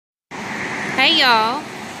Hey y'all,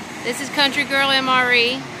 this is Country Girl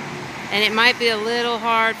MRE, and it might be a little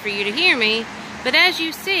hard for you to hear me, but as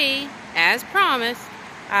you see, as promised,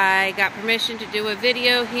 I got permission to do a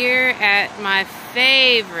video here at my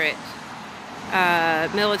favorite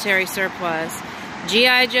military surplus.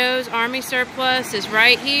 G.I. Joe's Army Surplus is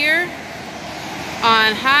right here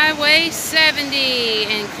on Highway 70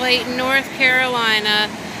 in Clayton, North Carolina,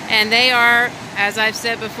 and they are, as I've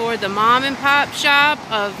said before, the mom and pop shop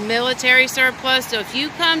of military surplus. So if you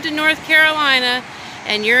come to North Carolina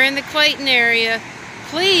and you're in the Clayton area,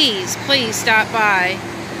 please stop by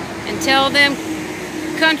and tell them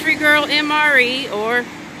Country Girl MRE or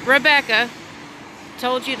Rebecca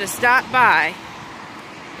told you to stop by.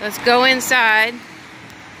 Let's go inside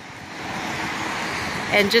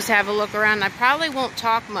and just have a look around. I probably won't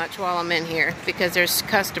talk much while I'm in here because there's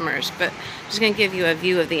customers, but I'm just going to give you a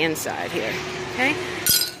view of the inside here. Okay?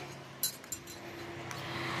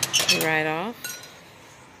 Right off.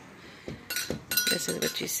 This is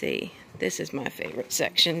what you see. This is my favorite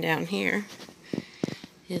section down here.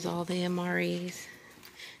 Is all the MREs.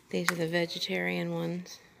 These are the vegetarian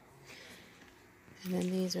ones. And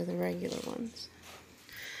then these are the regular ones.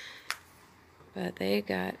 But they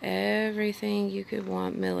got everything you could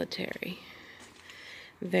want military.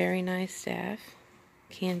 Very nice staff.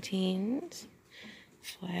 Canteens.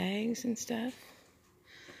 Flags and stuff.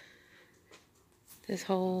 This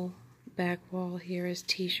whole back wall here is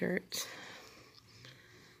t-shirts.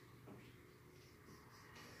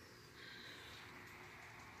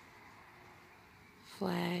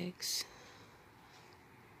 Flags.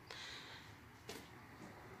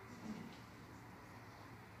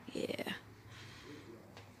 Yeah.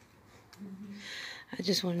 I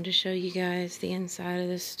just wanted to show you guys the inside of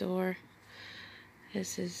this store.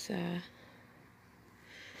 This is,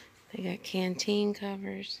 they got canteen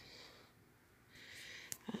covers.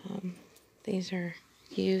 These are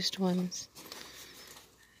used ones.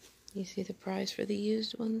 You see the price for the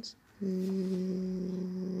used ones?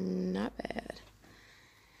 Not bad.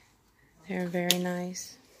 They're very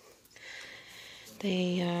nice.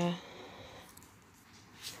 They,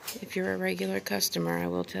 if you're a regular customer, I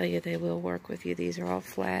will tell you they will work with you. These are all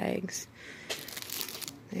flags.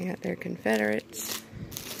 They got their Confederates,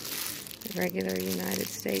 the regular United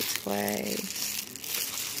States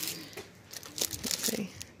flags. Let's see,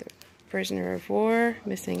 the prisoner of war,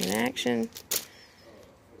 missing in action.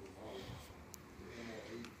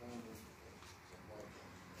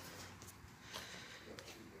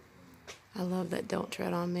 I love that Don't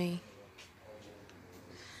Tread on Me.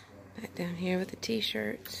 Back down here with the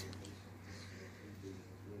t-shirts.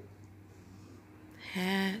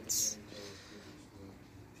 Hats.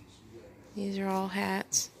 These are all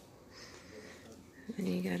hats. And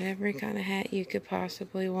you got every kind of hat you could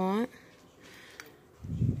possibly want.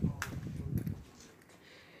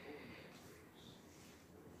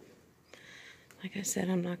 Like I said,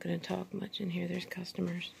 I'm not going to talk much in here. There's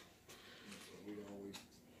customers.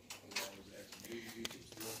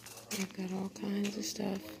 They've got all kinds of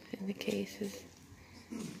stuff in the cases.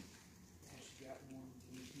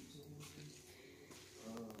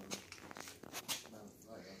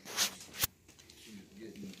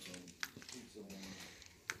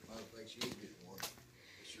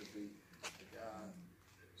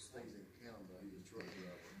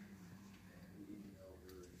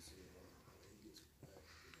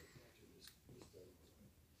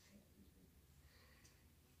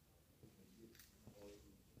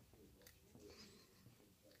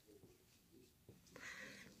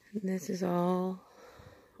 And this is all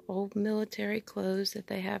old military clothes that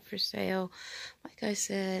they have for sale. Like I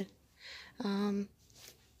said,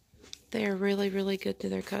 they are really good to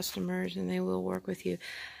their customers, and they will work with you.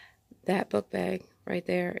 That book bag right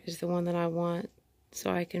there is the one that I want,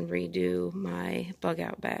 so I can redo my bug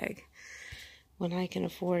out bag. When I can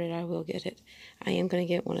afford it, I will get it. I am going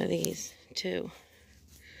to get one of these too.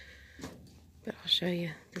 But I'll show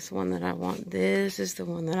you this one that I want. This is the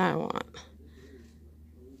one that I want.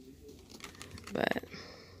 But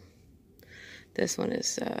this one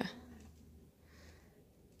is, I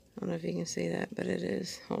don't know if you can see that, but it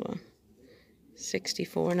is, hold on,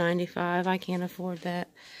 $64.95. I can't afford that.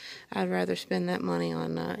 I'd rather spend that money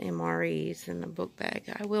on MREs than a book bag.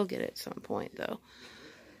 I will get it at some point, though.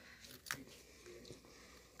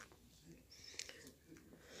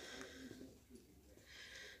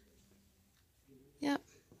 Yep,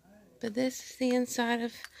 but this is the inside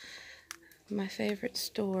of my favorite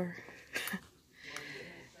store.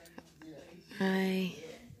 I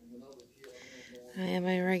am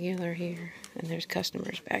a regular here, and there's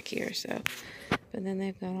customers back here, so. But then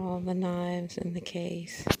they've got all the knives in the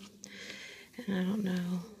case. And I don't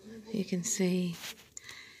know You can see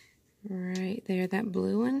right there, that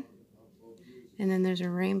blue one. And then there's a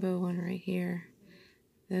rainbow one right here.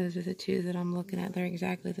 Those are the two that I'm looking at. They're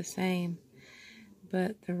exactly the same.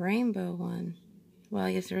 But the rainbow one, well,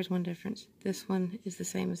 I guess there's one difference. This one is the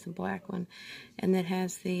same as the black one. And it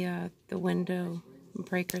has the window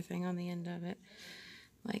breaker thing on the end of it.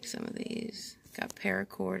 Like some of these. Got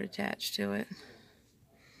paracord attached to it.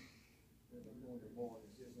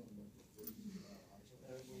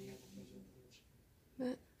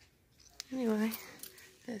 But anyway,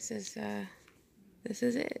 this is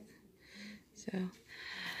it. So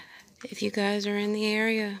if you guys are in the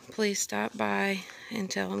area, please stop by and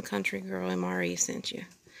tell them Country Girl MRE sent you.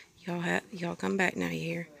 Y'all come back now, you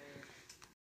hear?